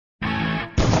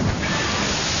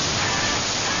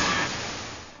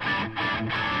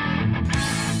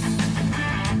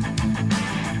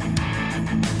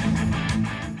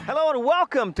Hello and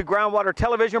welcome to Groundwater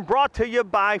Television, brought to you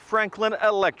by Franklin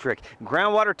Electric.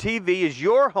 Groundwater TV is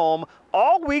your home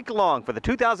all week long for the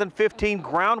 2015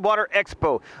 Groundwater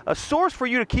Expo, a source for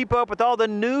you to keep up with all the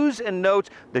news and notes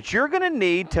that you're going to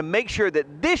need to make sure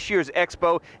that this year's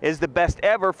Expo is the best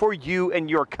ever for you and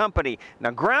your company.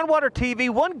 Now, Groundwater TV,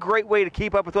 one great way to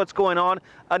keep up with what's going on.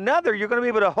 Another, you're going to be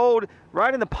able to hold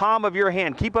right in the palm of your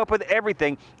hand, keep up with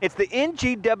everything. It's the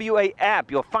NGWA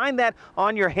app. You'll find that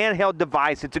on your handheld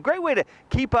device. It's a great way to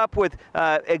keep up with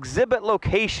exhibit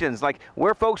locations, like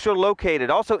where folks are located,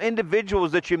 also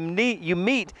individuals that you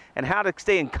meet and how to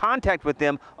stay in contact with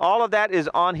them. All of that is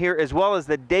on here, as well as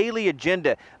the daily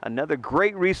agenda. Another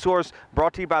great resource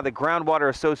brought to you by the Groundwater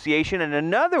Association, and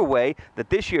another way that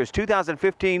this year's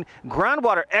 2015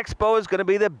 Groundwater Expo is going to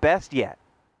be the best yet.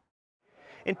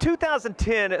 In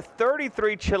 2010,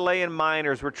 33 Chilean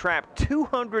miners were trapped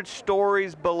 200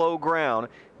 stories below ground.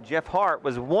 Jeff Hart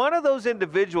was one of those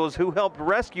individuals who helped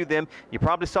rescue them. You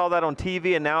probably saw that on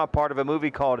TV and now a part of a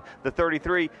movie called The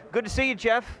 33. Good to see you,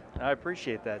 Jeff. I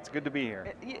appreciate that. It's good to be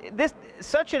here. This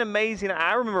such an amazing,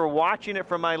 I remember watching it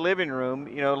from my living room,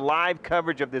 you know, live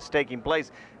coverage of this taking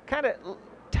place. Kind of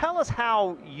tell us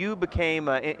how you became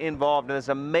involved in this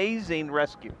amazing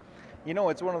rescue. You know,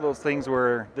 it's one of those things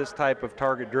where this type of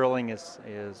target drilling is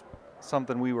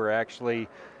something we were actually,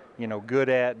 you know, good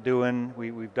at doing.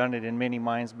 We've done it in many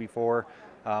mines before.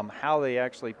 How they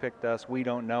actually picked us, we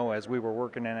don't know, as we were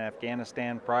working in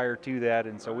Afghanistan prior to that,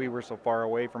 and so we were so far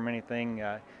away from anything.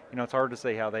 You know, it's hard to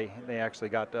say how they actually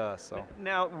got to us. So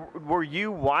now, were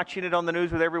you watching it on the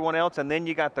news with everyone else, and then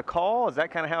you got the call? Is that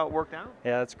kind of how it worked out?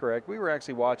 Yeah, that's correct. We were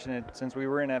actually watching it since we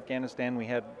were in Afghanistan. We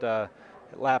had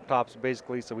laptops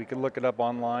basically, so we could look it up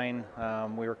online.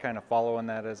 We were kind of following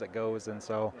that as it goes, and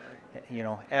so, you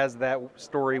know, as that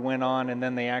story went on and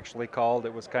then they actually called,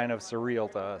 it was kind of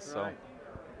surreal to us. So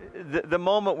the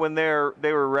moment when they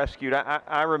were rescued,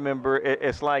 I remember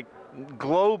it's like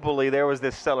globally there was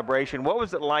this celebration. What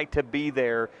was it like to be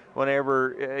there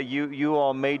whenever you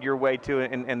all made your way to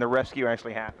it and the rescue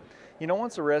actually happened? You know,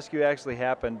 once the rescue actually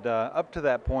happened, up to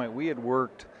that point we had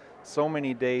worked so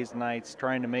many days, nights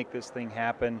trying to make this thing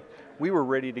happen. We were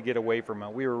ready to get away from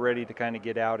it. We were ready to kind of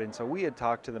get out, and so we had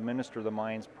talked to the Minister of the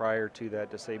Mines prior to that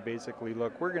to say basically,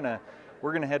 look, we're gonna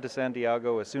head to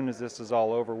Santiago as soon as this is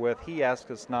all over with. He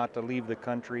asked us not to leave the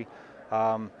country.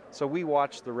 So we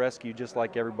watched the rescue just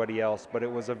like everybody else, but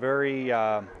it was a very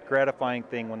gratifying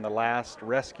thing when the last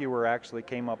rescuer actually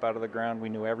came up out of the ground. We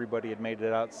knew everybody had made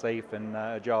it out safe, and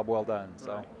a job well done.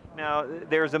 So. Now,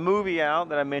 there's a movie out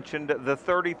that I mentioned. The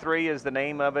 33 is the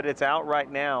name of it. It's out right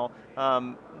now.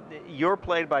 You're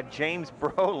played by James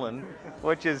Brolin,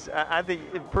 which is, I think,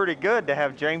 pretty good to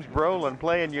have James Brolin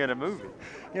playing you in a movie.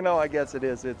 You know, I guess it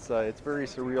is. It's very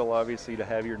surreal, obviously, to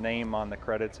have your name on the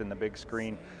credits in the big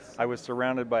screen. I was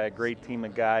surrounded by a great team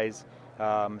of guys.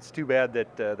 It's too bad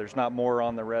that there's not more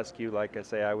on the rescue. Like I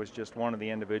say, I was just one of the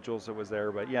individuals that was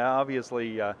there. But yeah, obviously,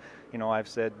 you know, I've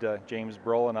said James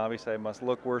Brolin. Obviously, I must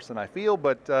look worse than I feel.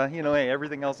 But you know, hey,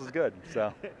 everything else is good.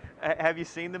 So, have you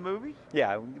seen the movie?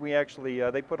 Yeah, we actually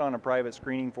they put on a private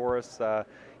screening for us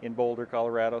in Boulder,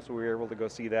 Colorado, so we were able to go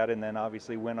see that. And then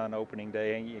obviously went on opening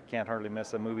day. And you can't hardly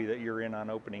miss a movie that you're in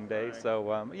on opening day. Right.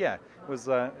 So yeah, it was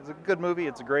a good movie.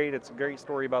 It's a great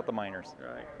story about the miners.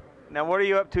 Right. Now, what are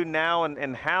you up to now,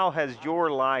 and how has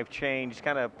your life changed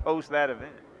kind of post that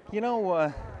event? You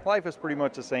know, life is pretty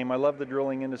much the same. I love the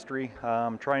drilling industry.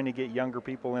 Trying to get younger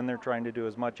people in there, trying to do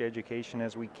as much education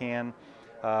as we can.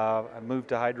 I moved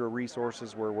to Hydro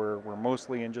Resources, where we're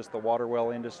mostly in just the water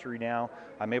well industry now.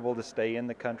 I'm able to stay in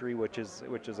the country, which is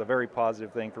a very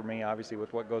positive thing for me, obviously,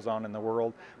 with what goes on in the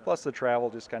world. Plus the travel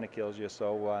just kind of kills you.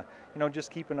 So, you know,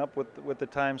 just keeping up with the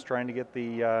times, trying to get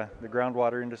the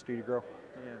groundwater industry to grow.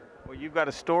 Yeah. Well, you've got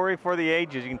a story for the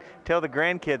ages. You can tell the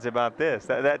grandkids about this.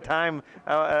 That time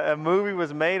a movie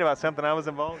was made about something I was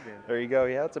involved in. There you go.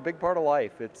 Yeah, it's a big part of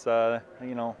life. It's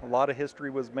you know, a lot of history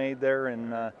was made there,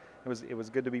 and it was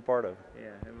good to be part of. Yeah,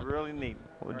 it was really neat.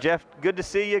 Well, Jeff, good to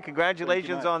see you.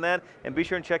 Congratulations on that, and be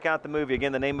sure and check out the movie.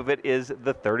 Again, the name of it is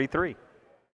The 33.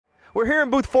 We're here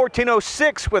in booth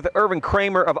 1406 with Irvin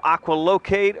Kramer of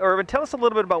Aqualocate. Irvin, tell us a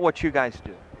little bit about what you guys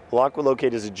do. Well,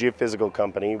 Aqualocate is a geophysical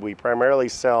company. We primarily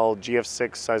sell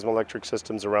GF6 seismoelectric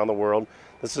systems around the world.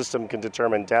 The system can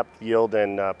determine depth, yield,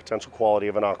 and potential quality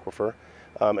of an aquifer.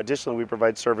 Additionally, we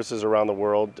provide services around the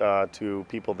world to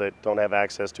people that don't have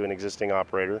access to an existing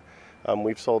operator.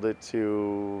 We've sold it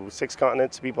to 6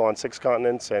 continents, people on 6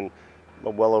 continents, and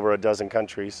well over a dozen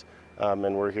countries.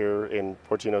 And we're here in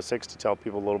 1406 to tell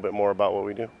people a little bit more about what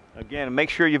we do. Again, make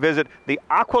sure you visit the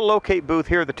Aqualocate booth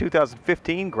here at the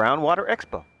 2015 Groundwater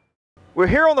Expo. We're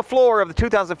here on the floor of the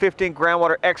 2015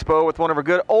 Groundwater Expo with one of our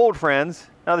good old friends.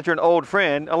 Now that you're an old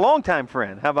friend, a longtime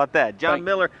friend. How about that? John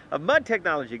Miller of Mud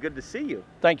Technology. Good to see you.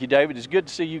 Thank you, David. It's good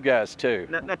to see you guys, too.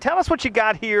 Now tell us what you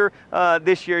got here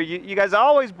this year. You guys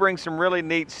always bring some really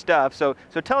neat stuff. So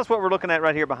tell us what we're looking at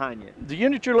right here behind you. The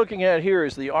unit you're looking at here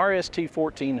is the RST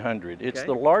 1400. It's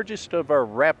the largest of our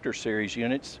Raptor series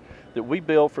units that we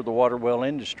build for the water well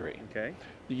industry. Okay.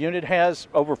 The unit has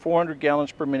over 400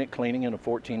 gallons per minute cleaning in a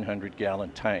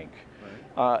 1,400-gallon tank.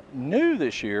 Right. New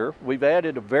this year, we've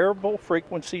added a variable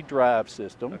frequency drive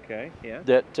system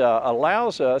that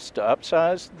allows us to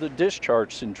upsize the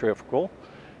discharge centrifugal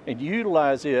and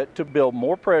utilize it to build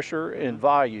more pressure and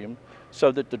volume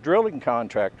so that the drilling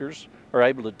contractors are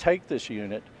able to take this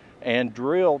unit and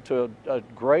drill to a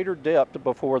greater depth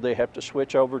before they have to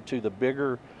switch over to the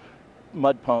bigger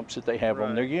mud pumps that they have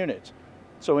on their units.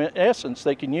 So in essence,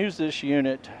 they can use this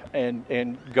unit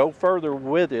and go further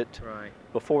with it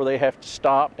before they have to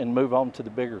stop and move on to the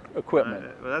bigger equipment.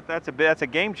 Well, that's a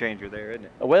game changer there, isn't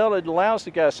it? Well, it allows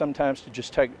the guys sometimes to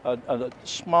just take a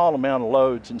small amount of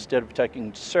loads instead of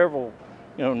taking several,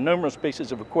 numerous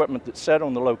pieces of equipment that set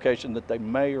on the location that they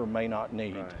may or may not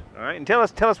need. All right, and tell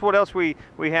us what else we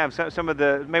have. Some of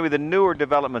the maybe the newer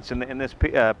developments in this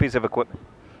piece of equipment.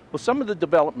 Well, some of the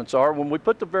developments are, when we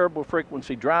put the variable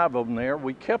frequency drive on there,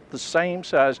 we kept the same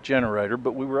size generator,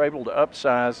 but we were able to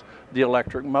upsize the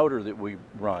electric motor that we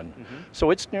run.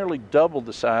 So it's nearly double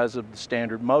the size of the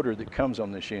standard motor that comes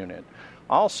on this unit.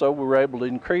 Also, we were able to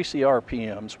increase the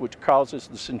RPMs, which causes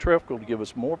the centrifugal to give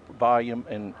us more volume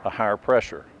and a higher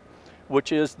pressure,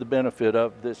 which is the benefit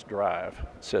of this drive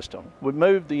system. We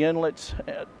moved the inlets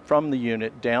from the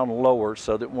unit down lower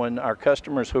so that when our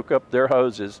customers hook up their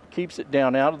hoses, keeps it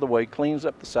down out of the way, cleans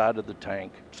up the side of the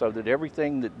tank so that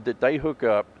everything that they hook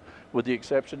up, with the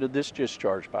exception of this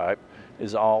discharge pipe,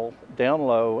 is all down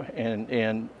low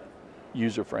and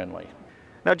user-friendly.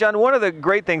 Now, John, one of the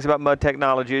great things about Mud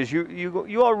Technology is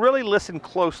you all really listen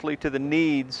closely to the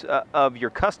needs of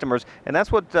your customers, and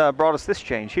that's what brought us this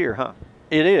change here, huh?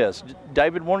 It is.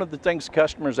 David, one of the things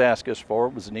customers asked us for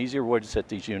was an easier way to set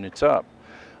these units up.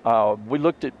 We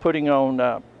looked at putting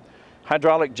on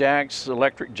hydraulic jacks,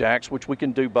 electric jacks, which we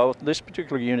can do both. This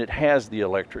particular unit has the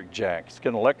electric jack. It's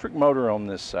got an electric motor on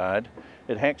this side.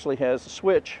 It actually has a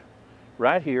switch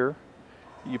right here.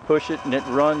 You push it and it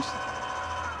runs.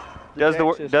 Does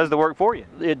the work for you?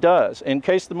 It does. In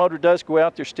case the motor does go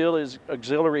out, there still is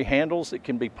auxiliary handles that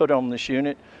can be put on this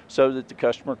unit so that the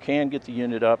customer can get the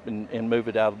unit up and move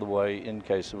it out of the way in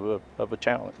case of a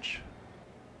challenge.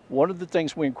 One of the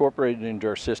things we incorporated into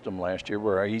our system last year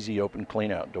were our easy open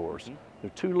clean out doors. There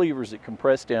are two levers that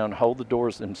compress down, hold the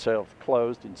doors themselves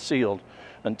closed and sealed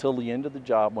until the end of the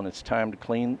job when it's time to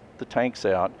clean the tanks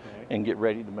out and get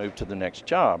ready to move to the next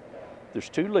job. There's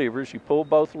two levers. You pull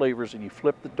both levers and you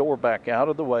flip the door back out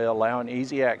of the way, allowing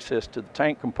easy access to the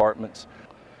tank compartments.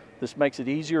 This makes it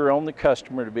easier on the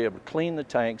customer to be able to clean the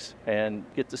tanks and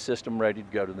get the system ready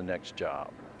to go to the next job.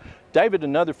 David,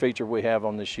 another feature we have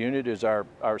on this unit is our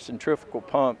centrifugal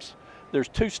pumps. There's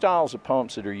two styles of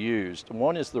pumps that are used.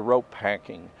 One is the rope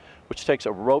packing, which takes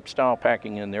a rope style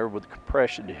packing in there with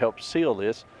compression to help seal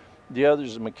this. The other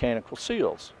is the mechanical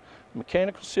seals. The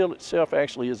mechanical seal itself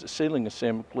actually is a sealing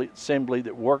assembly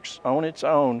that works on its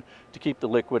own to keep the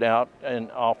liquid out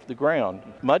and off the ground.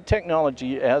 Mud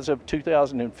Technology, as of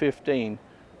 2015,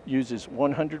 uses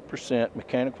 100%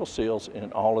 mechanical seals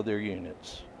in all of their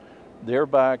units,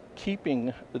 thereby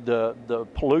keeping the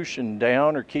pollution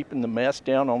down or keeping the mess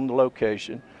down on the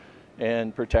location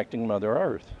and protecting Mother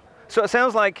Earth. So it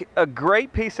sounds like a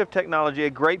great piece of technology, a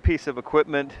great piece of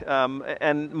equipment,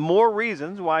 and more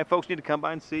reasons why folks need to come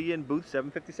by and see you in booth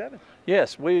 757.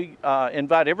 Yes, we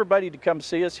invite everybody to come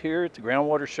see us here at the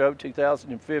Groundwater Show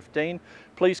 2015.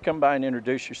 Please come by and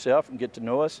introduce yourself and get to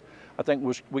know us. I think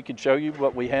we can show you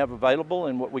what we have available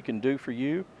and what we can do for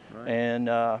you. And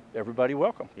everybody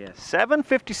welcome. Yes,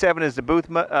 757 is the booth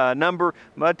number.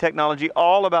 Mud Technology,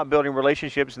 all about building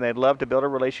relationships, and they'd love to build a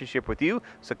relationship with you.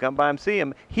 So come by and see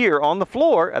them here on the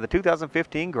floor at the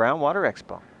 2015 Groundwater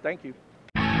Expo. Thank you.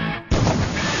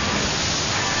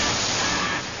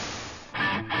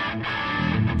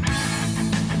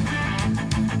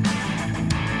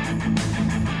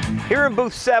 Here in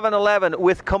booth 711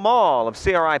 with Kamal of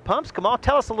CRI Pumps. Kamal,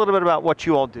 tell us a little bit about what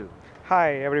you all do.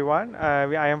 Hi everyone,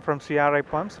 I am from CRI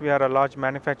Pumps. We are a large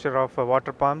manufacturer of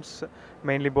water pumps,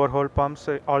 mainly borehole pumps,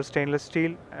 all stainless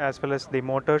steel, as well as the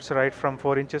motors, right from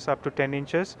 4 inches up to 10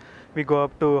 inches. We go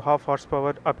up to half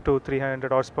horsepower, up to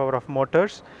 300 horsepower of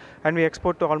motors, and we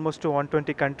export to almost to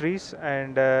 120 countries,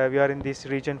 and we are in this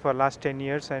region for last 10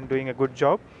 years and doing a good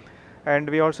job. And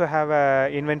we also have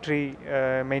inventory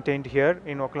maintained here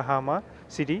in Oklahoma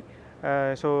City.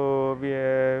 So we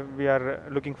are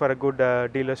looking for a good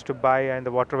dealers to buy and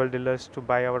the water well dealers to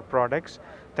buy our products.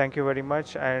 Thank you very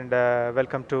much, and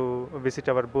welcome to visit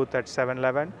our booth at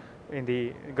 7-Eleven in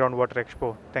the Groundwater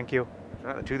Expo. Thank you.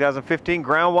 The 2015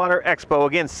 Groundwater Expo,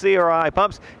 again, CRI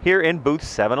Pumps here in booth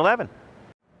 7-Eleven.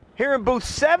 Here in booth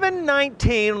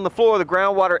 719 on the floor of the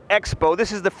Groundwater Expo,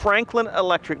 this is the Franklin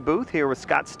Electric booth here with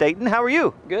Scott Staten. How are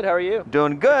you? Good, how are you?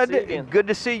 Doing good. Good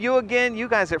to see you again. You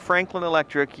guys at Franklin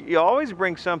Electric, you always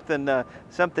bring something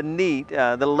something neat,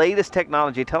 the latest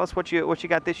technology. Tell us what you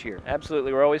got this year.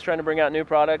 Absolutely. We're always trying to bring out new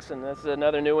products, and this is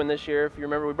another new one this year. If you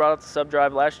remember, we brought out the sub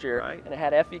drive last year, right, and it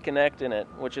had FE Connect in it,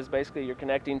 which is basically you're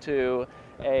connecting to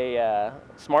a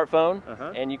smartphone,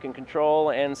 and you can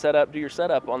control and do your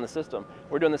setup on the system.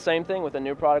 We're doing the same thing with a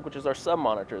new product, which is our sub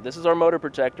monitor. This is our motor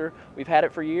protector. We've had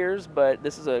it for years, but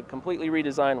this is a completely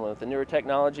redesigned one. With the newer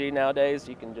technology nowadays,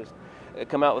 you can just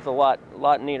come out with a lot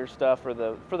neater stuff for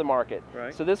the market.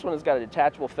 Right. So this one has got a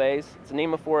detachable face. It's an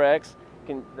NEMA 4X.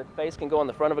 The face can go on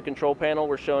the front of a control panel.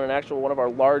 We're showing one of our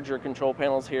larger control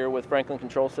panels here with Franklin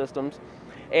Control Systems.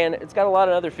 And it's got a lot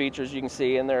of other features you can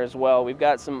see in there as well. We've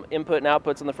got some input and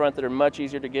outputs on the front that are much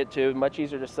easier to get to, much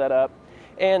easier to set up.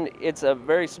 And it's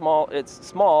small and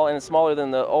it's smaller than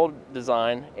the old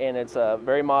design, and it's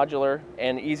very modular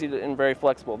and and very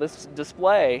flexible. This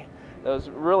display that was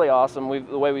really awesome,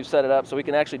 the way we've set it up, so we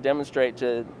can actually demonstrate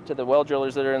to the well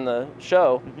drillers that are in the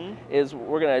show, is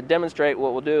we're going to demonstrate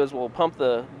what we'll do is we'll pump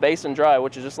the basin dry,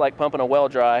 which is just like pumping a well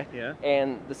dry,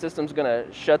 and the system's going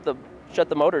to shut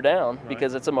the motor down,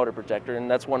 because it's a motor protector, and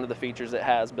that's one of the features it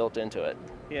has built into it.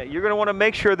 Yeah, you're going to want to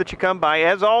make sure that you come by,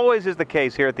 as always is the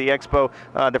case here at the Expo,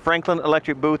 the Franklin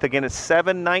Electric booth. Again, it's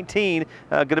 719.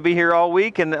 Going to be here all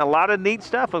week, and a lot of neat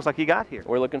stuff looks like you got here.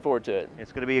 We're looking forward to it.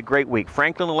 It's going to be a great week.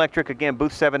 Franklin Electric, again,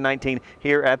 booth 719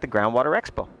 here at the Groundwater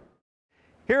Expo.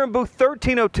 Here in booth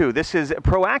 1302, this is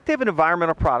Proactive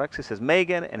Environmental Products. This is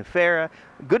Megan and Farah.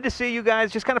 Good to see you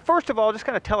guys. First of all,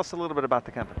 tell us a little bit about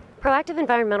the company. Proactive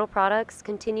Environmental Products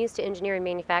continues to engineer and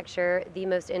manufacture the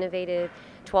most innovative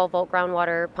 12-volt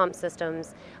groundwater pump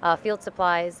systems, field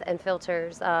supplies, and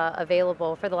filters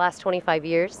available for the last 25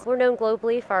 years. We're known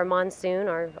globally for our Monsoon,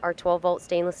 our 12-volt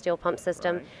stainless steel pump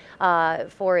system,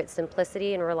 for its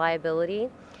simplicity and reliability.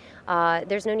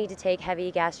 There's no need to take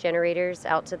heavy gas generators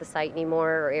out to the site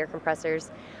anymore, or air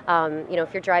compressors.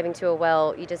 If you're driving to a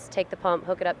well, you just take the pump,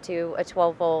 hook it up to a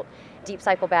 12-volt deep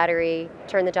cycle battery,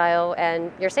 turn the dial,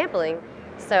 and you're sampling.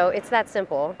 So it's that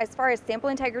simple. As far as sample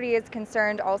integrity is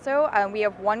concerned also, we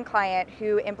have one client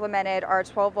who implemented our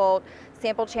 12-volt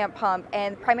sample champ pump,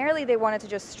 and primarily they wanted to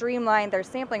just streamline their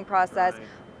sampling process.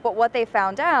 But what they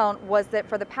found out was that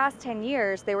for the past 10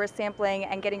 years, they were sampling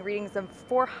and getting readings of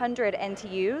 400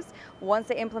 NTUs. Once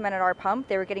they implemented our pump,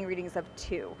 they were getting readings of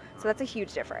 2. So that's a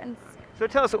huge difference. So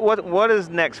tell us, what is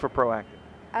next for Proactive?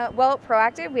 Well,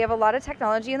 Proactive, we have a lot of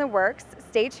technology in the works.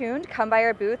 Stay tuned. Come by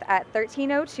our booth at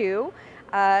 1302.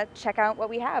 Check out what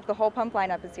we have. The whole pump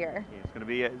lineup is here.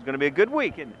 Yeah, it's going to be a good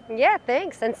week, isn't it? Yeah,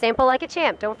 thanks. And sample like a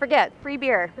champ. Don't forget. Free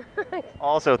beer.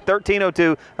 Also,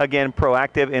 1302, again,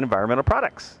 Proactive Environmental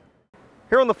Products.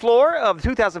 Here on the floor of the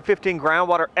 2015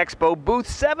 Groundwater Expo, booth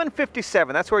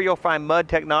 757. That's where you'll find Mud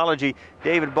Technology.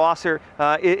 David Bosser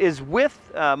is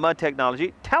with Mud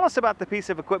Technology. Tell us about the piece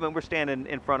of equipment we're standing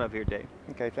in front of here, Dave.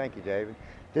 Okay, thank you, David.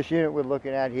 This unit we're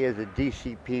looking at here is a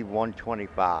DCP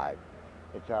 125.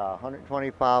 It's a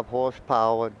 125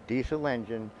 horsepower diesel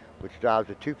engine which drives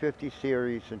a 250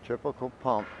 series centrifugal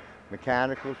pump,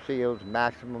 mechanical seals,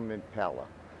 maximum impeller.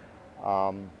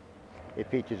 It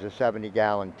features a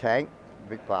 70-gallon tank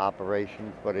for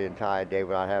operation for the entire day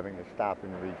without having to stop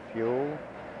and refuel.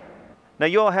 Now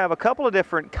you'll have a couple of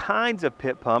different kinds of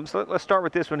pit pumps. Let's start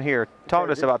with this one here. Talk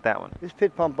to us about that one. This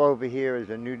pit pump over here is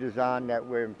a new design that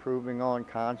we're improving on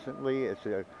constantly. It's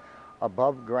a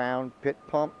above ground pit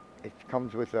pump. It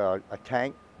comes with a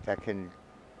tank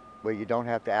where you don't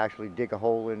have to actually dig a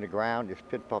hole in the ground. This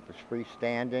pit pump is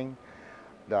freestanding.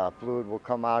 The fluid will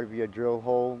come out of your drill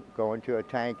hole, go into a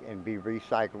tank, and be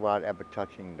recycled without ever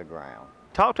touching the ground.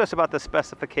 Talk to us about the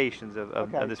specifications of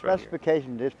this right here.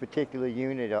 Specifications of this particular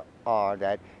unit are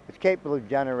that it's capable of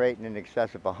generating in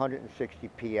excess of 160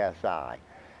 psi.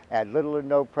 At little or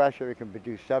no pressure, it can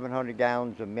produce 700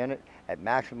 gallons a minute. At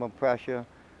maximum pressure,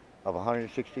 of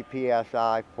 160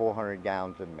 psi, 400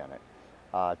 gallons a minute.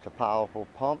 It's a powerful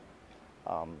pump.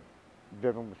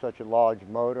 Driven with such a large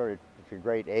motor, it's a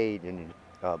great aid in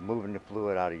moving the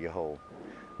fluid out of your hole.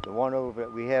 The one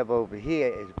that we have over here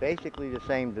is basically the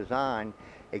same design,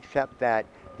 except that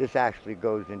this actually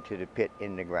goes into the pit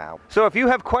in the ground. So if you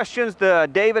have questions,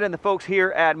 David and the folks here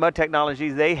at Mud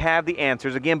Technologies, they have the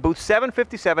answers. Again, booth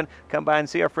 757, come by and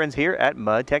see our friends here at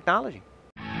Mud Technology.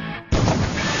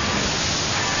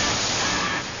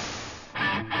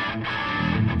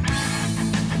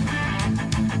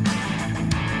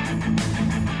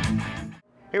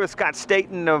 Here with Scott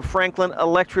Staten of Franklin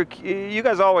Electric. You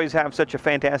guys always have such a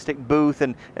fantastic booth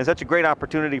and such a great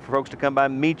opportunity for folks to come by,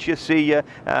 meet you, see you,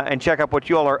 and check out what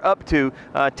you all are up to.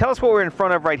 Tell us what we're in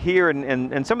front of right here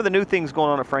and some of the new things going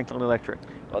on at Franklin Electric.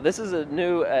 Well, this is a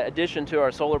new addition to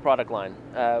our solar product line.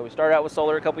 We started out with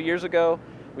solar a couple years ago.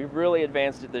 We've really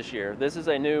advanced it this year. This is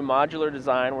a new modular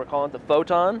design. We're calling it the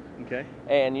Photon. Okay.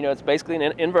 And you know, it's basically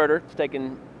an inverter. It's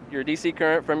taking your DC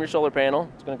current from your solar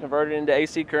panel. It's going to convert it into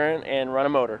AC current and run a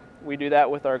motor. We do that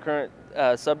with our current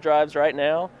sub drives right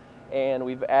now, and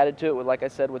we've added to it with, like I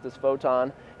said, with this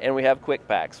Photon, and we have quick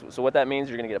packs. So what that means,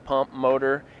 you're going to get a pump,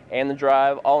 motor, and the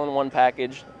drive all in one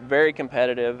package. Very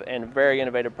competitive and very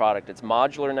innovative product. It's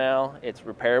modular now, it's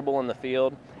repairable in the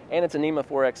field, and it's a NEMA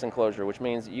 4X enclosure, which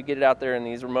means you get it out there in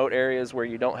these remote areas where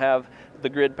you don't have the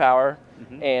grid power,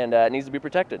 and it needs to be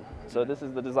protected. So this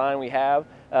is the design we have.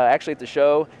 Actually at the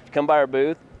show, if you come by our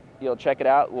booth, you'll check it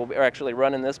out. We're actually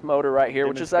running this motor right here,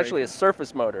 which is actually a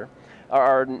surface motor.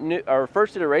 Our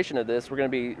first iteration of this, we're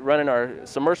going to be running our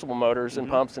submersible motors and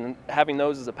pumps and having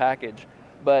those as a package.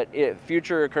 But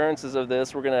future occurrences of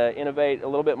this, we're going to innovate a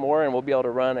little bit more, and we'll be able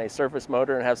to run a surface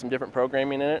motor and have some different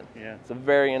programming in it. Yeah. It's a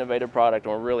very innovative product,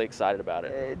 and we're really excited about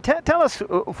it. Tell us,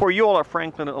 for you all at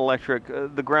Franklin Electric,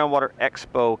 the Groundwater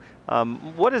Expo,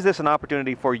 what is this an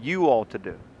opportunity for you all to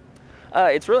do?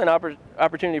 It's really an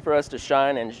opportunity for us to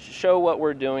shine and show what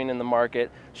we're doing in the market,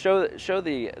 show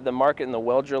the market and the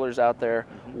well drillers out there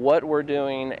what we're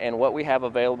doing and what we have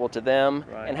available to them,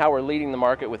 and how we're leading the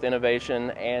market with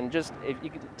innovation. And just, if you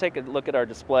could take a look at our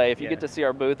display, if you get to see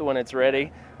our booth when it's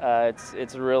ready,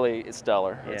 it's really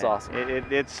stellar. Yeah. It's awesome.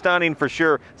 It's stunning for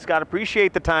sure. Scott,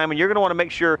 appreciate the time, and you're going to want to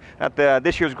make sure at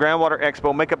this year's Groundwater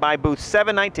Expo, make it by booth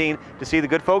 719 to see the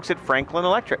good folks at Franklin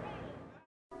Electric.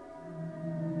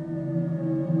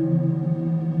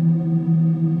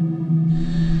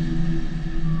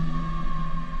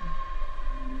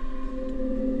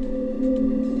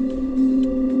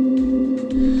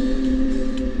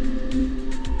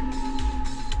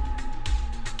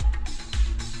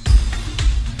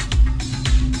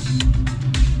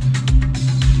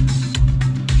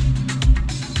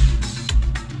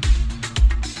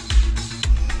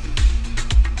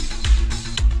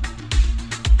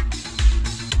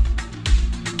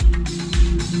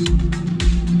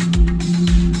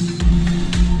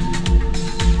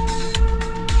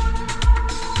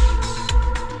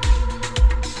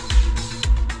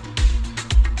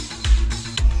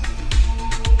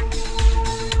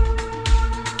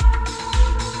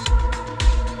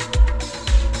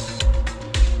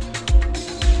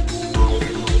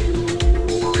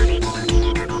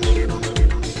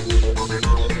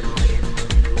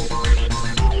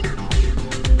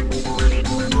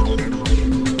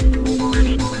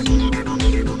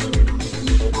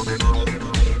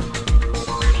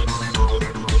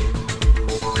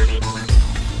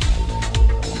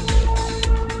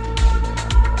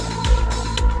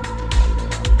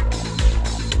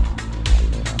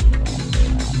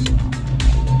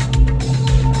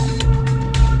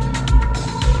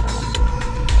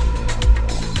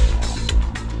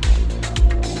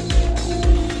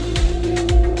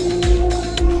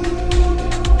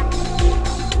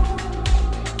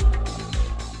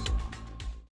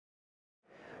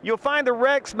 You'll find the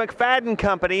Rex McFadden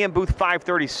Company in booth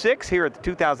 536 here at the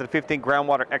 2015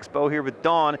 Groundwater Expo here with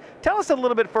Dawn. Tell us a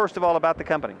little bit first of all about the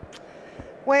company.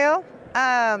 Well,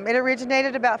 it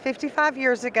originated about 55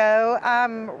 years ago.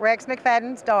 I'm Rex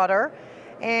McFadden's daughter,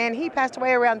 and he passed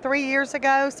away around 3 years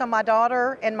ago, so my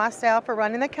daughter and myself are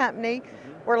running the company.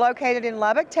 We're located in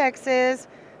Lubbock, Texas.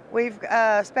 We've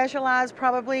specialized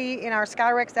probably in our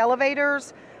Skyrex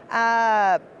elevators,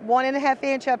 1.5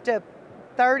 inch up to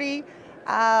 30.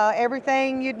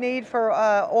 Everything you'd need for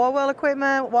oil well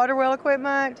equipment, water well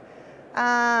equipment,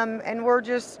 and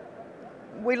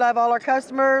we love all our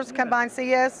customers. Come by and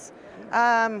see us.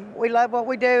 We love what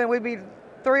we do, and we'd be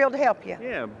thrilled to help you.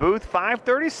 Yeah, booth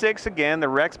 536 again, the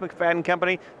Rex McFadden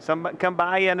Company. Come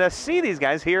by and see these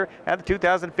guys here at the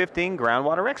 2015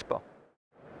 Groundwater Expo.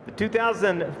 The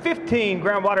 2015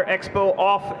 Groundwater Expo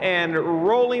off and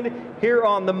rolling here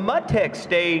on the MUDTEC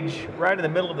stage, right in the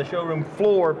middle of the showroom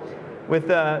floor,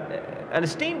 with an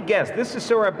esteemed guest. This is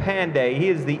Saurabh Pandey. He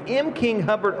is the M. King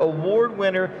Hubbard Award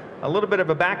winner. A little bit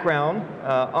of a background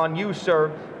on you,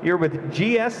 sir. You're with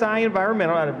GSI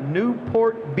Environmental out of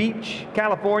Newport Beach,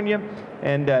 California,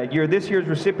 and you're this year's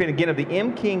recipient again of the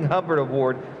M. King Hubbard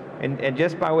Award. And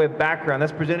just by way of background,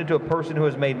 that's presented to a person who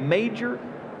has made major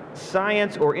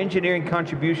science or engineering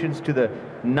contributions to the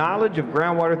knowledge of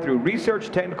groundwater through research,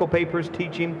 technical papers,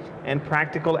 teaching, and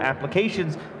practical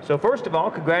applications. So first of all,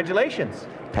 congratulations.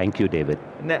 Thank you, David.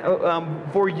 Now,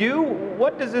 for you,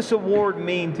 what does this award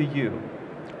mean to you?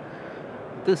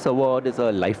 This award is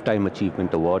a lifetime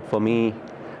achievement award for me.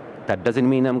 That doesn't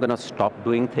mean I'm going to stop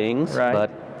doing things, right,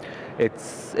 but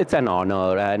it's an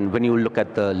honor. And when you look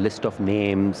at the list of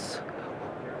names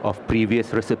of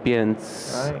previous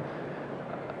recipients, right,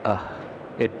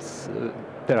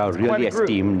 there are really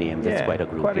esteemed names. Yeah, it's quite a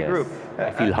group. Quite a group.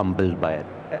 I feel humbled by it.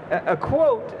 A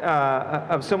quote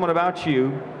of someone about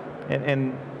you,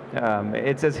 and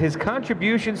it says, his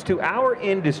contributions to our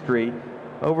industry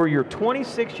over your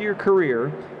 26-year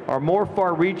career are more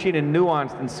far-reaching and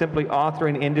nuanced than simply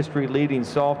authoring industry-leading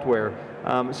software.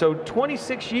 So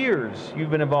 26 years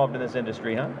you've been involved in this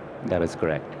industry, huh? That is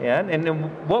correct. Yeah, and then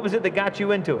what was it that got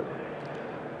you into it?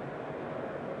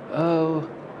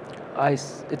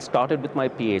 It started with my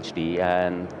PhD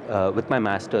and with my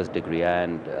master's degree,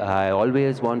 and I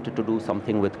always wanted to do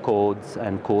something with codes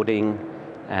and coding,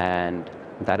 and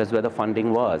that is where the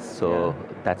funding was. So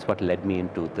that's what led me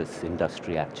into this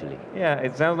industry, actually. Yeah,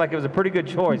 it sounds like it was a pretty good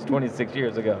choice 26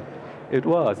 years ago. It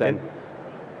was, and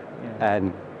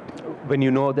when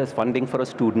you know there's funding for a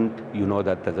student, you know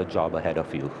that there's a job ahead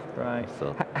of you. Right.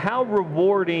 So, how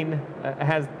rewarding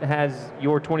has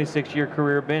your 26-year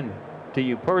career been to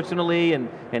you personally and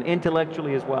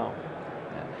intellectually as well?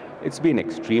 It's been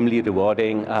extremely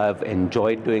rewarding. I've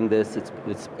enjoyed doing this.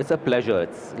 It's a pleasure.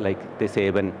 It's like they say,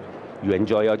 when you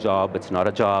enjoy your job, it's not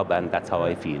a job, and that's how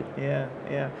I feel. Yeah,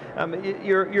 yeah.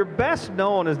 You're best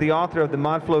known as the author of the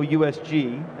ModFlow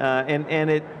USG,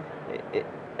 and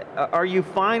are you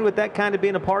fine with that kind of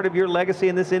being a part of your legacy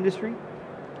in this industry?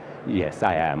 Yes,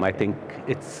 I am. I think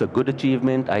it's a good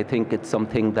achievement. I think it's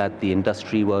something that the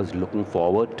industry was looking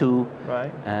forward to,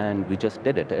 right, and we just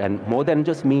did it. And more than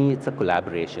just me, it's a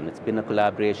collaboration. It's been a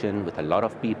collaboration with a lot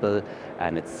of people,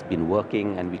 and it's been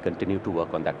working, and we continue to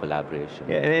work on that collaboration.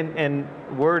 Yeah, and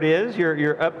word is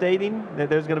you're updating, that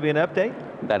there's going to be an update?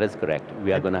 That is correct.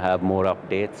 We are going to have more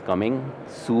updates coming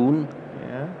soon.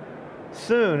 Yeah.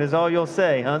 Soon is all you'll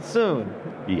say, huh? Soon.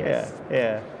 Yes. Yeah.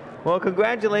 Yeah. Well,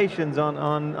 congratulations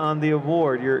on the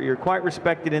award. You're quite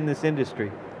respected in this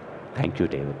industry. Thank you,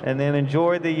 David. And then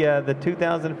enjoy the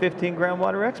 2015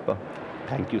 Groundwater Expo.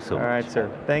 Thank you so much. All right, sir.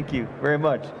 Thank you very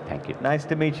much. Thank you. Nice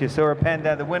to meet you. Saurabh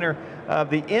Pandey, the winner of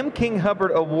the M. King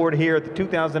Hubbard Award here at the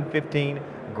 2015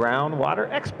 Groundwater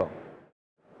Expo.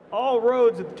 All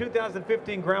roads at the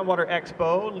 2015 Groundwater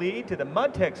Expo lead to the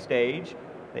MUDTEC stage,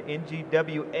 the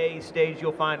NGWA stage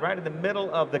you'll find right in the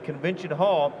middle of the convention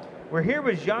hall. We're here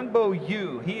with Jiangbo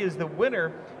Yu. He is the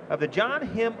winner of the John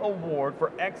Him Award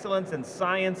for Excellence in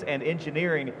Science and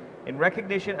Engineering in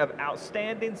recognition of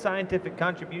outstanding scientific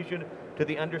contribution to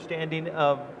the understanding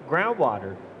of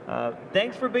groundwater.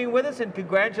 Thanks for being with us, and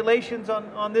congratulations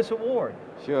on this award.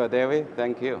 Sure, David.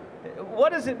 Thank you.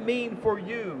 What does it mean for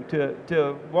you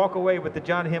to walk away with the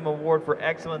John Him Award for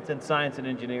Excellence in Science and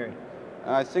Engineering?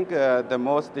 I think the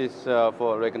most is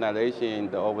for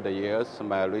recognition over the years,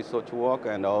 my research work,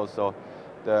 and also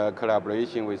the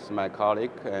collaboration with my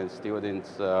colleagues and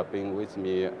students being with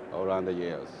me around the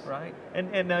years. Right.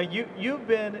 And you've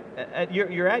been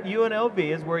you're at UNLV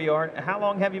is where you are. How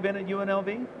long have you been at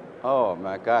UNLV? Oh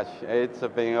my gosh, it's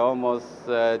been almost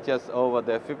just over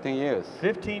the 15 years.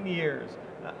 15 years.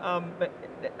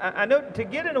 I know to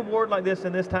get an award like this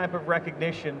and this type of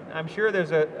recognition, I'm sure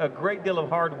there's a great deal of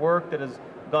hard work that has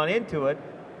gone into it.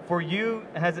 For you,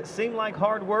 has it seemed like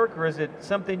hard work, or is it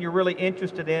something you're really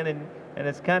interested in and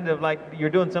it's kind of like you're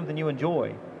doing something you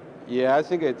enjoy? Yeah, I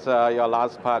think it's your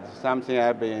last part, something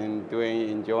I've been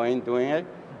enjoying doing it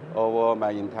over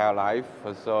my entire life.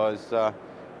 So it's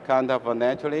kind of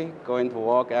naturally going to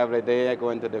work every day,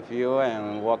 going to the field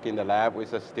and work in the lab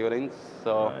with the students.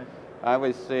 So. Right. I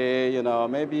would say, you know,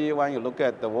 maybe when you look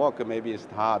at the work, maybe it's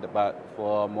hard, but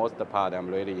for most of the part, I'm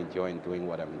really enjoying doing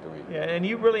what I'm doing. Yeah, and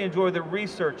you really enjoy the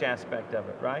research aspect of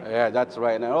it, right? Yeah, that's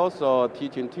right. And also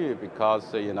teaching too,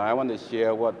 because, you know, I want to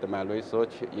share what my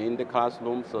research in the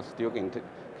classroom, so students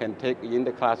can take in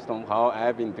the classroom how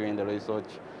I've been doing the research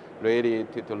really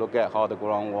to look at how the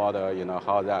groundwater,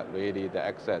 how that really the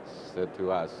access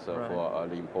to us for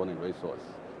the important resource.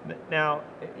 Now,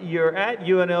 you're at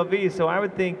UNLV, so I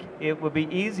would think it would be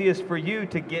easiest for you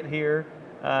to get here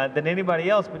than anybody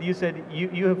else, but you said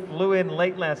you flew in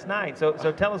late last night. So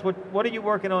tell us, what are you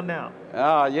working on now?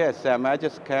 Yes, I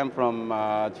just came from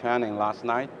training last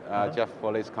night, just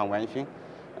for this convention.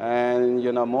 And,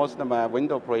 most of my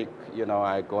window break,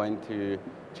 I going to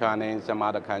China and some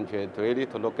other country to really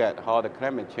look at how the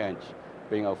climate change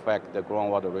being affect the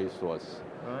groundwater resource.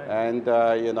 Right. And,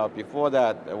 before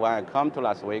that, when I come to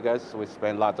Las Vegas, we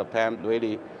spend lots of time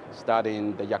really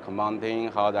studying the Yucca Mountain,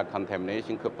 how that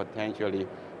contamination could potentially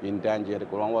endanger the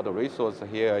groundwater resource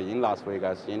here in Las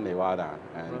Vegas, in Nevada,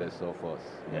 and so forth.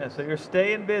 Yeah, so you're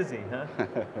staying busy, huh?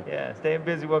 Yeah, staying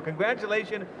busy. Well,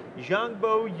 congratulations,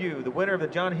 Zhangbo Yu, the winner of the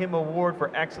John Him Award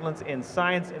for Excellence in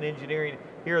Science and Engineering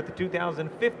here at the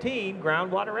 2015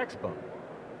 Groundwater Expo.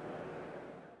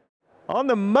 On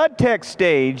the MudTech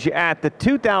stage at the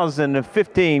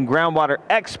 2015 Groundwater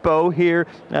Expo here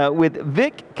with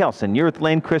Vic Kelson. You're with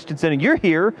Lane Christensen, and you're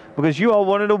here because you all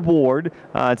won an award.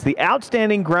 It's the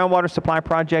Outstanding Groundwater Supply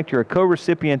Project. You're a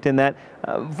co-recipient in that.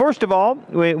 First of all,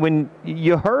 when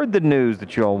you heard the news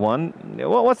that you all won,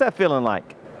 what's that feeling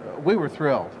like? We were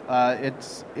thrilled.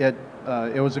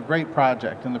 It was a great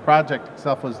project, and the project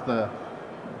itself was the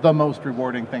most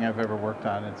rewarding thing I've ever worked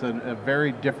on. It's a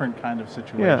very different kind of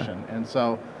situation. Yeah. And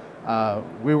so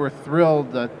we were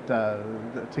thrilled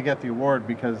to get the award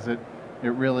because it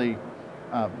really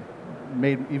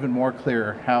made even more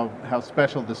clear how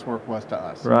special this work was to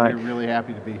us. Right. We're really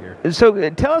happy to be here.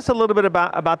 So tell us a little bit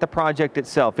about the project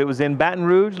itself. It was in Baton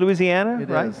Rouge, Louisiana,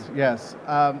 right? It is, yes.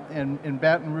 In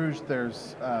Baton Rouge,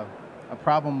 there's a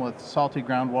problem with salty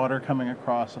groundwater coming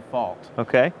across a fault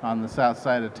on the south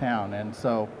side of town. And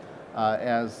so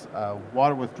as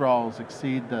water withdrawals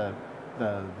exceed the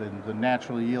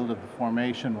natural yield of the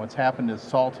formation, what's happened is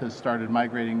salt has started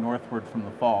migrating northward from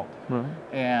the fault. Right.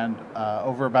 And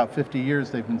over about 50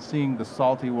 years, they've been seeing the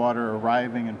salty water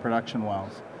arriving in production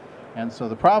wells. And so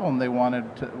the problem they wanted,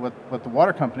 what the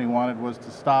water company wanted, was to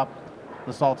stop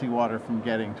the salty water from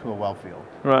getting to a well field.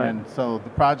 Right. And so the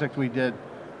project we did,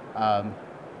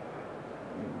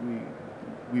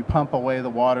 we pump away the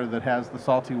water that has the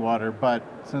salty water, but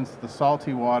since the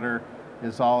salty water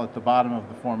is all at the bottom of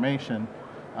the formation,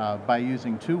 by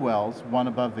using two wells, one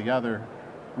above the other,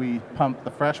 we pump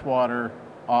the fresh water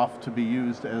off to be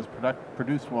used as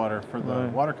produced water for the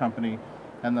water company,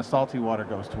 and the salty water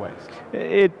goes to waste.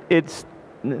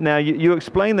 Now you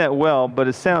explained that well, but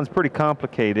it sounds pretty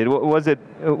complicated. Was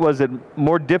it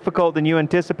more difficult than you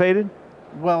anticipated?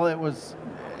 Well, it was.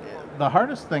 The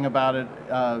hardest thing about it,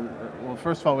 well,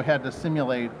 first of all, we had to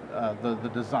simulate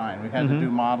the design. We had to do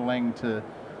modeling to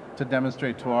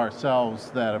demonstrate to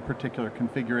ourselves that a particular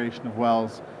configuration of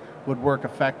wells would work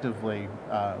effectively,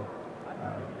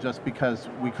 just because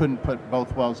we couldn't put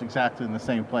both wells exactly in the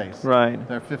same place. Right.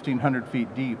 They're 1,500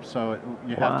 feet deep, so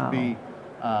you have to be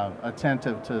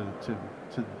attentive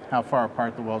to how far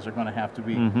apart the wells are going to have to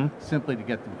be simply to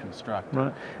get them constructed.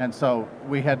 Right. And so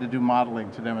we had to do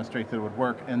modeling to demonstrate that it would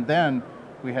work. And then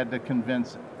we had to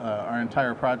convince our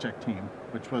entire project team,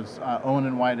 which was Owen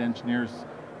and White Engineers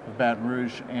of Baton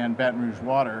Rouge and Baton Rouge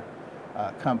Water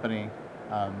Company.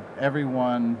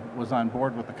 Everyone was on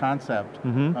board with the concept.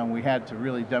 We had to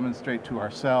really demonstrate to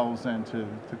ourselves and to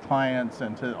clients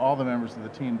and to all the members of the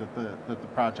team that the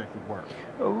project would work.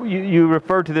 You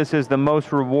refer to this as the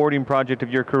most rewarding project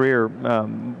of your career.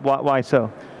 Why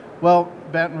so? Well,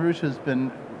 Baton Rouge has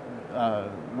been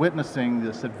witnessing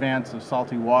this advance of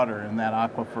salty water in that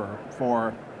aquifer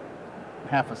for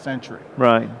half a century.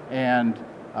 Right. And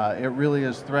it really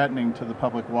is threatening to the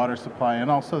public water supply,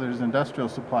 and also there's industrial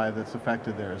supply that's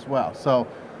affected there as well. So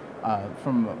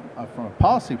from a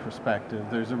policy perspective,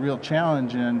 there's a real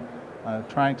challenge in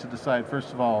trying to decide,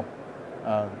 first of all,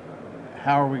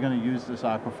 how are we going to use this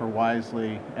aquifer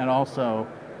wisely, and also,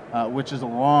 which is a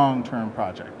long-term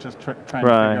project, just trying to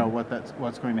figure out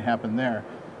what's going to happen there.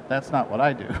 That's not what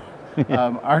I do.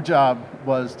 Our job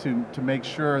was to make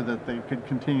sure that they could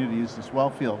continue to use this well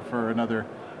field for another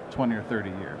 20 or 30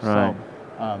 years. Right.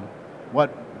 So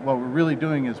what we're really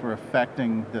doing is we're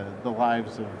affecting the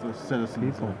lives of the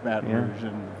citizens of Baton Rouge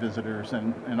and visitors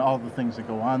and all the things that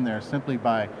go on there simply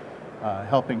by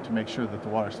helping to make sure that the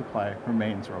water supply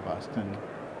remains robust.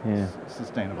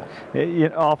 sustainable.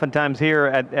 Oftentimes here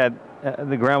at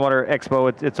the Groundwater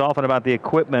Expo, it's often about the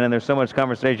equipment, and there's so much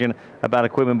conversation about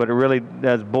equipment, but it really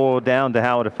does boil down to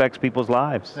how it affects people's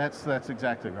lives. That's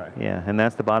exactly right. Yeah, and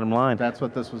that's the bottom line. That's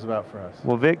what this was about for us.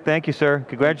 Well, Vic, thank you, sir.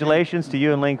 Congratulations to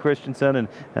you and Lane Christensen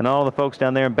and all the folks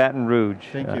down there in Baton Rouge.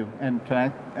 Thank you.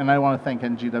 And I want to thank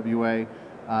NGWA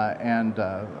and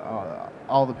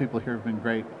all the people here have been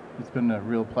great. It's been a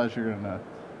real pleasure and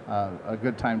a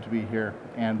good time to be here.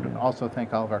 And also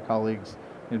thank all of our colleagues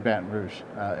in Baton Rouge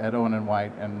at Owen &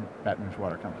 White and Baton Rouge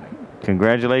Water Company.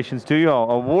 Congratulations to you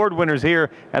all. Award winners here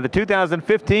at the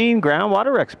 2015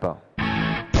 Groundwater Expo.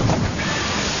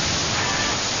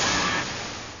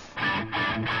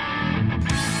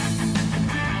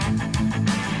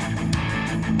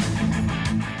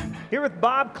 Here with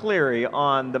Bob Cleary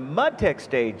on the MudTech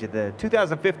stage at the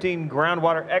 2015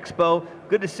 Groundwater Expo.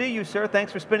 Good to see you, sir.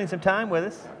 Thanks for spending some time with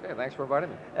us. Okay, thanks for inviting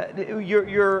me.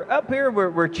 You're up here,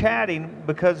 we're chatting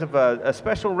because of a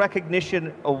special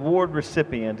recognition award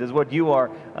recipient is what you are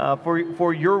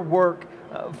for your work.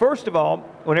 First of all,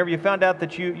 whenever you found out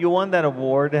that you won that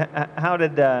award, how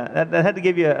did that had to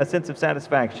give you a sense of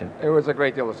satisfaction? It was a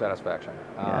great deal of satisfaction,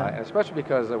 and especially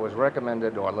because it was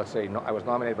recommended, or let's say I was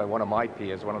nominated by one of my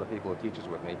peers, one of the people who teaches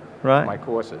with me, right, my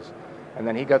courses, and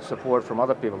then he got support from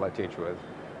other people I teach with.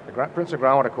 The Princeton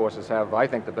Groundwater courses have, I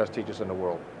think, the best teachers in the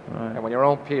world. Right. And when your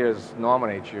own peers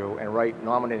nominate you and write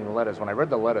nominating letters, when I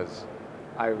read the letters,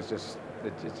 I was just,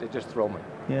 it just thrilled me.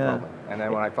 Yeah. Thrilled me. And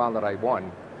then when I found that I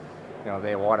won, you know,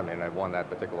 they awarded me and I won that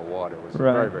particular award. It was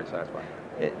right, very, very satisfying.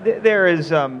 There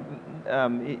is,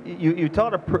 you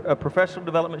taught a professional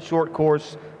development short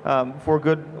course for a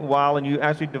good while, and you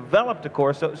actually developed a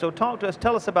course. So talk to us,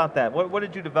 tell us about that. What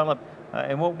did you develop,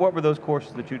 and what were those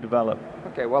courses that you developed?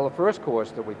 Okay, well, the first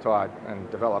course that we taught and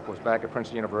developed was back at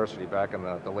Princeton University back in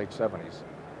the late 70s.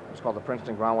 It was called the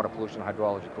Princeton Groundwater Pollution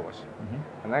Hydrology course.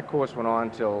 Mm-hmm. And that course went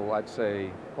on till, I'd say,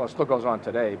 well, it still goes on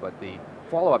today, but the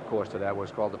follow-up course to that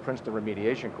was called the Princeton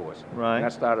Remediation course. Right. And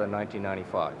that started in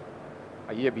 1995.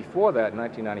 A year before that, in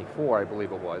 1994, I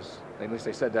believe it was, at least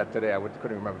they said that today,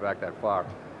 couldn't remember back that far,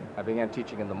 I began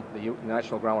teaching in the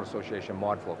National Groundwater Association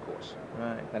ModFlow course.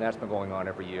 Right. And that's been going on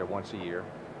every year, once a year.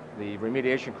 The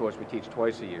remediation course we teach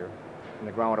twice a year. And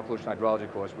the groundwater pollution hydrology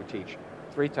course we teach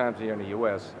 3 times a year in the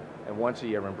U.S. and once a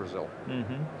year in Brazil.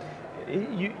 Mm-hmm.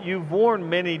 You've worn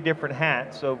many different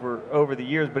hats over the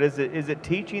years, but is it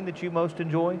teaching that you most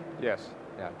enjoy? Yes.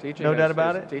 Yeah, teaching. No doubt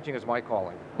about it. Teaching is my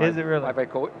calling. Is it really? My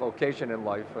vocation in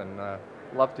life, and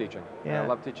love teaching. Yeah. I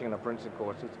love teaching in the Princeton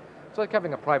course. It's like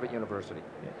having a private university.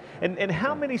 Yeah. And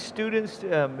how many students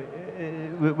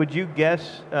would you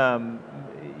guess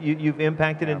you've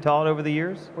impacted and taught over the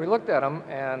years? We looked at them,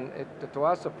 and to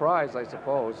our surprise, I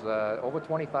suppose, over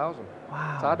 20,000.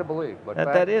 Wow. It's hard to believe, but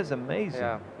that is amazing.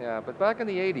 Yeah. But back in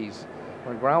the 80s,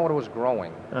 when groundwater was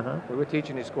growing, we were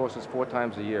teaching these courses 4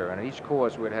 times a year, and each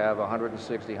course would have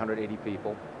 160, 180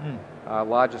 people. Our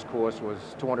largest course was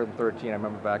 213, I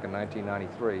remember back in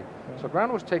 1993. So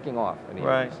groundwater was taking off in the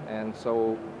 80s, and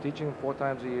so teaching 4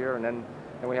 times a year, and then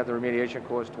we had the remediation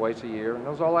course twice a year, and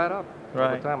those all add up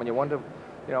over time. And you wonder,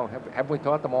 you know, have we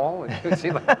taught them all? And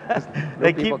see, like,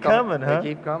 they keep coming, huh? They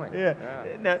keep coming. Yeah.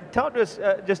 Now, talk to us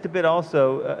just a bit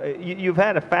also. You've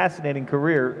had a fascinating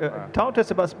career. Talk to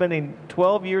us about spending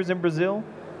 12 years in Brazil.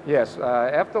 Yes.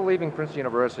 After leaving Princeton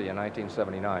University in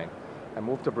 1979, I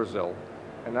moved to Brazil.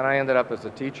 And then I ended up as a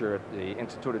teacher at the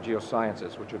Institute of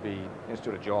Geosciences, which would be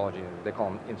Institute of Geology. They call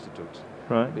them institutes.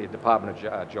 Right. The Department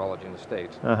of Geology in the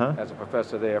States. As a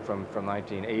professor there from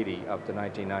 1980 up to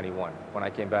 1991, when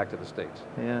I came back to the States.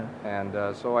 Yeah.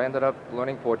 And so I ended up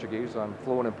learning Portuguese. I'm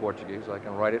fluent in Portuguese. I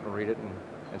can write it and read it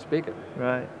and speak it.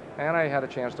 Right. And I had a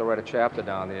chance to write a chapter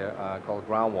down there called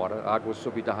Groundwater, Águas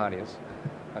Subterrâneas,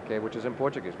 okay, which is in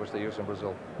Portuguese, which they use in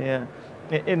Brazil. Yeah.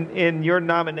 In your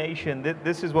nomination,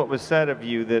 this is what was said of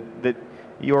you, that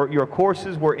your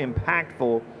courses were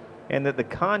impactful and that the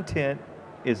content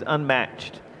is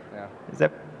unmatched. Yeah.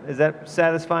 Is that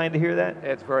satisfying to hear that?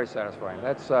 It's very satisfying.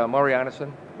 That's Murray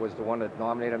Anderson was the one that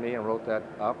nominated me and wrote that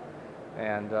up,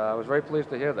 and I was very pleased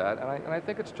to hear that. And I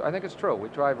think it's true. We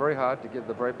try very hard to give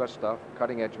the very best stuff,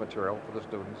 cutting edge material for the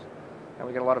students, and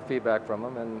we get a lot of feedback from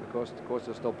them. And of course,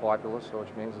 they're still popular, so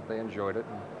which means that they enjoyed it,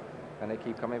 and they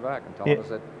keep coming back and telling us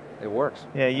that it works.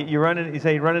 Yeah, you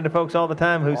say you run into folks all the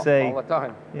time who say all the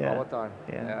time. Yeah. All the time.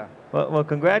 Yeah. Well,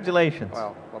 congratulations.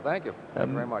 Well, thank you. Thank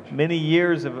you very much. Many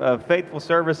years of faithful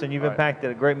service, and you've impacted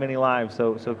a great many lives.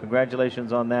 So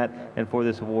congratulations on that and for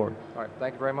this award. All right.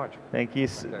 Thank you very much. Thank you.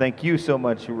 Okay. Thank you so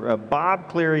much, Bob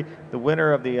Cleary, the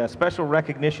winner of the Special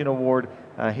Recognition Award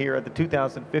here at the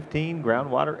 2015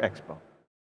 Groundwater Expo.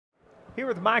 Here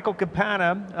with Michael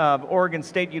Campana of Oregon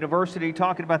State University,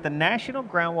 talking about the National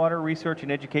Groundwater Research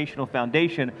and Educational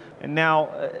Foundation. And now,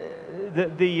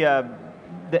 the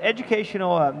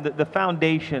educational, the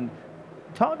foundation.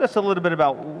 Talk to us a little bit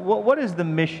about what is the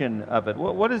mission of it?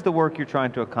 What is the work you're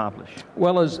trying to accomplish?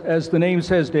 Well, as the name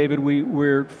says, David,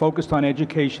 we're focused on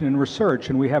education and research,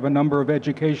 and we have a number of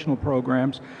educational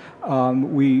programs.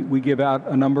 We give out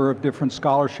a number of different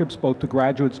scholarships, both to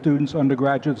graduate students,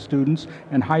 undergraduate students,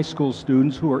 and high school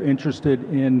students who are interested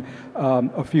in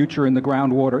a future in the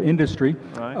groundwater industry.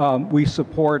 Right. We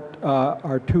support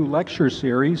our 2 lecture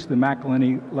series, the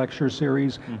McElhenney Lecture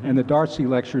Series and the Darcy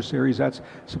Lecture Series. That's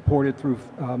supported through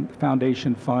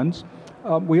foundation funds.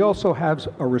 We also have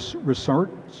a research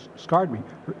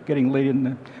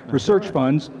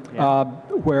funds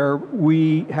where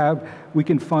we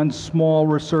can fund small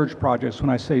research projects. When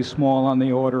I say small, on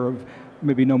the order of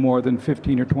maybe no more than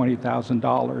 $15,000 or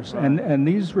 $20,000, and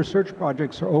these research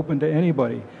projects are open to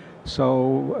anybody.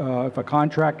 So if a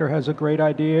contractor has a great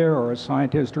idea, or a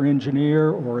scientist or engineer,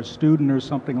 or a student or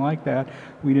something like that,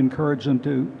 we'd encourage them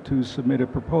to submit a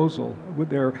proposal.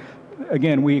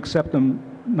 Again, we accept them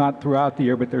not throughout the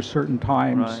year, but there's certain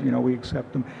times, we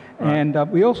accept them. Right.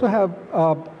 And we also have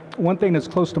one thing that's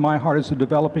close to my heart is the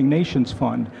Developing Nations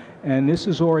Fund. And this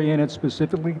is oriented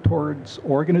specifically towards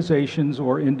organizations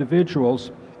or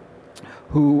individuals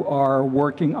who are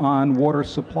working on water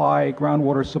supply,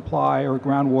 groundwater supply, or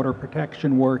groundwater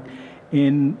protection work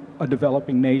in a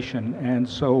developing nation. And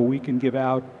so we can give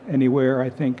out anywhere, I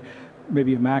think,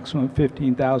 maybe a maximum of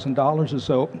 $15,000 or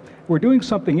so. We're doing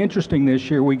something interesting this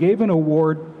year. We gave an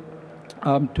award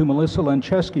to Melissa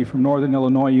Lencheski from Northern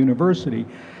Illinois University.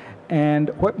 And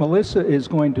what Melissa is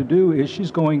going to do is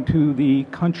she's going to the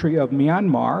country of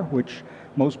Myanmar, which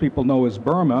most people know as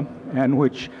Burma, and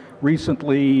which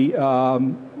recently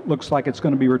looks like it's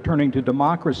going to be returning to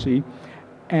democracy.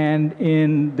 And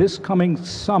in this coming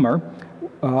summer,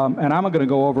 and I'm going to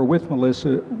go over with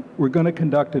Melissa, we're going to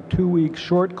conduct a 2-week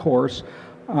short course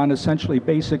on essentially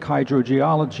basic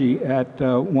hydrogeology at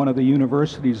one of the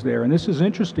universities there. And this is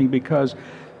interesting because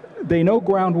they know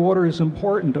groundwater is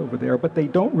important over there, but they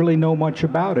don't really know much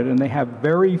about it. And they have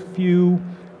very few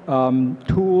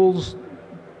tools,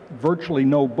 virtually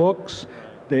no books.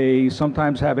 They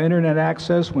sometimes have internet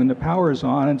access when the power is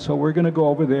on, and so we're going to go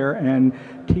over there and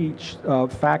teach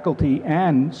faculty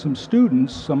and some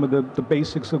students some of the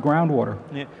basics of groundwater.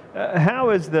 Yeah. How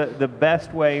is the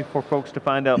best way for folks to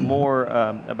find out more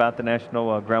about the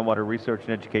National Groundwater Research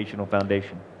and Educational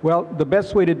Foundation? Well, the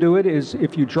best way to do it is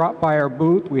if you drop by our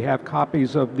booth. We have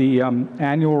copies of the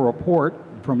annual report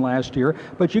from last year,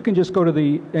 but you can just go to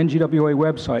the NGWA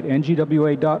website,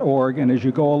 ngwa.org, and as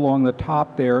you go along the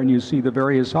top there and you see the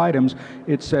various items,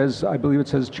 it says, I believe it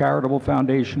says Charitable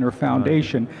Foundation or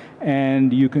Foundation,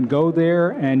 and you can go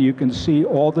there and you can see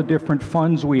all the different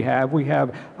funds we have. We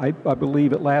have, I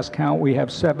believe at last count, we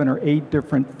have 7 or 8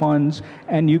 different funds,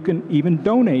 and you can even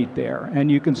donate there,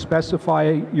 and you can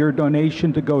specify your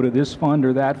donation to go to this fund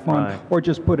or that fund, or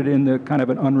just put it in the kind of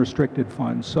an unrestricted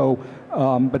fund. So,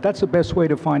 but that's the best way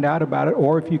to find out about it.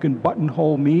 Or if you can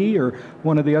buttonhole me or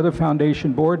one of the other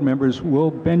foundation board members,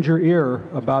 we'll bend your ear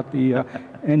about the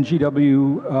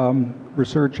NGW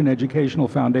Research and Educational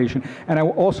Foundation. And I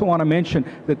also want to mention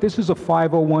that this is a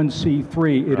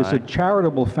 501c3. It is a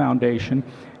charitable foundation.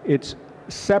 It's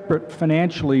separate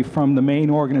financially from the main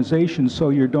organization, so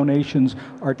your donations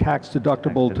are tax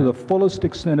deductible to the fullest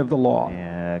extent of the law.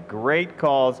 Yeah, great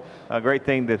cause, a great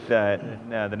thing that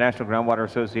the National Groundwater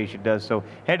Association does. So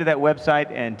head to that website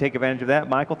and take advantage of that.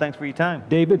 Michael, thanks for your time.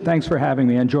 David, thanks for having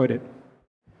me. I enjoyed it.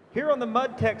 Here on the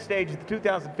MudTech stage at the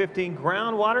 2015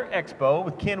 Groundwater Expo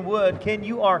with Ken Wood. Ken,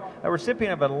 you are a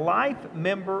recipient of a Life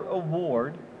Member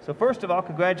Award. So first of all,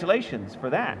 congratulations for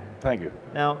that. Thank you.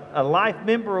 Now, a Life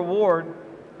Member Award,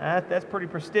 that's pretty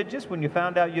prestigious. When you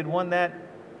found out you'd won that,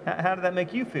 how did that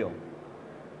make you feel?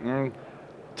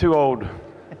 Too old.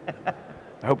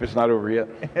 I hope it's not over yet.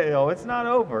 Oh, it's not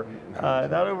over.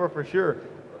 Not over for sure.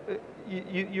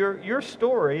 Your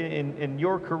story in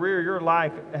your career, your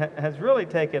life, has really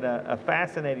taken a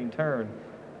fascinating turn.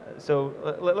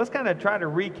 So let's kind of try to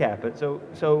recap it.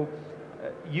 So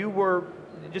you were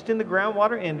just in the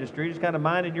groundwater industry, just kind of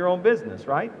minding your own business,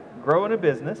 right? Growing a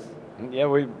business. Yeah,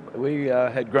 we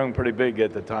had grown pretty big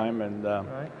at the time, and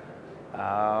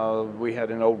we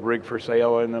had an old rig for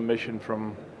sale, and a mission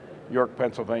from York,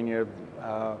 Pennsylvania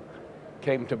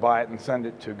came to buy it and send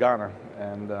it to Ghana,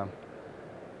 and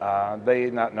they,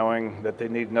 not knowing that they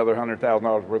need another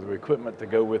 $100,000 worth of equipment to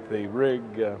go with the rig.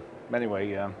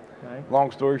 Anyway, long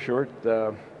story short,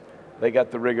 they got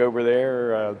the rig over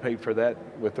there, paid for that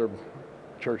with their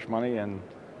church money, and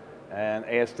and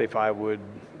asked if I would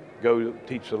go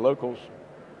teach the locals.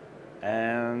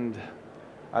 And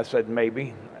I said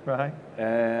maybe. Right.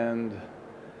 And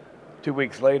 2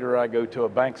 weeks later, I go to a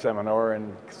bank seminar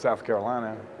in South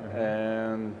Carolina,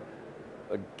 and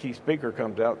a key speaker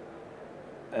comes out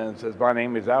and says, "My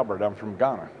name is Albert, I'm from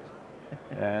Ghana."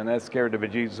 And that scared the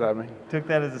bejesus out of me. Took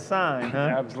that as a sign, huh?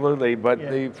 Absolutely, but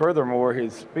furthermore,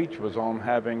 his speech was on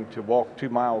having to walk 2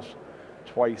 miles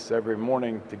twice every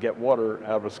morning to get water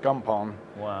out of a scum pond.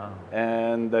 Wow.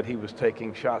 And that he was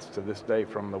taking shots to this day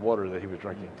from the water that he was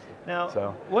drinking. Now,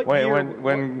 so what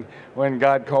when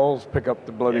God calls, pick up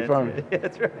the bloody phone.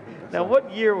 That's right. Now,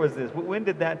 what year was this? When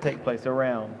did that take place?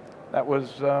 Around? That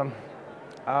was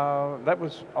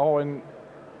all in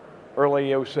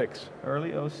early '06.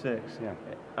 Early '06. Yeah.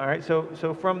 All right.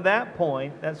 So from that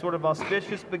point, that sort of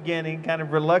auspicious beginning, kind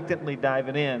of reluctantly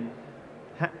diving in,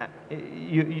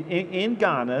 you in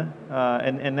Ghana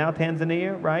and now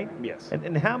Tanzania, right? Yes.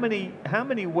 And how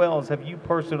many wells have you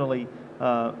personally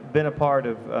been a part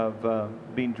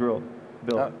of being drilled?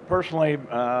 Personally,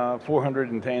 400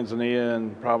 in Tanzania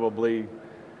and probably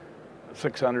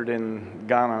 600 in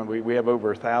Ghana. We have over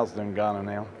 1,000 in Ghana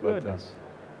now, but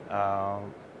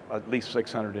at least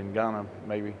 600 in Ghana,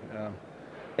 maybe.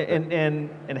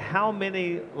 And how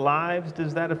many lives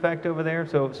does that affect over there?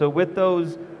 So with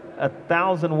those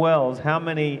 1,000 wells, how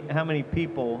many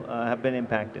people have been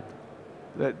impacted?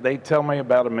 They tell me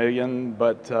about 1 million,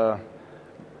 but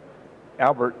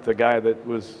Albert, the guy that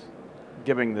was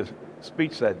giving the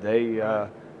speech that day,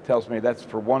 tells me that's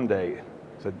for one day.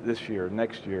 So this year,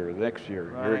 next year, next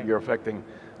year, right. you're affecting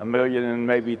 1 million, and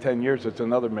maybe 10 years it's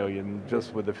another 1 million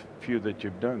just with the few that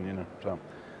you've done, you know. So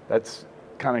that's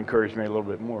kind of encouraged me a little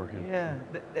bit more. You know. Yeah,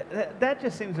 that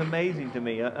just seems amazing to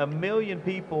me. 1 million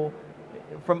people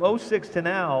from '06 to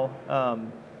now.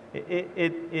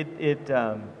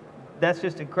 That's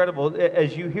just incredible.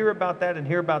 As you hear about that and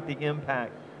hear about the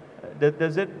impact,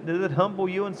 does it humble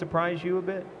you and surprise you a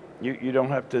bit? You don't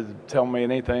have to tell me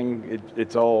anything.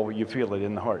 It's all, you feel it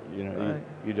in the heart. You know, right.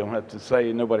 you don't have to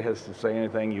say, nobody has to say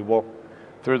anything. You walk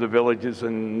through the villages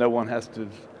and no one has to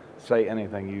say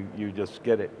anything. You just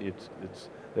get it.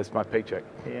 That's my paycheck.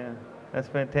 Yeah, that's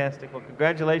fantastic. Well,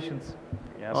 congratulations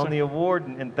Yes, on sir. the award,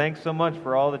 and thanks so much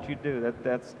for all that you do.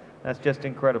 That's just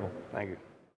incredible. Thank you.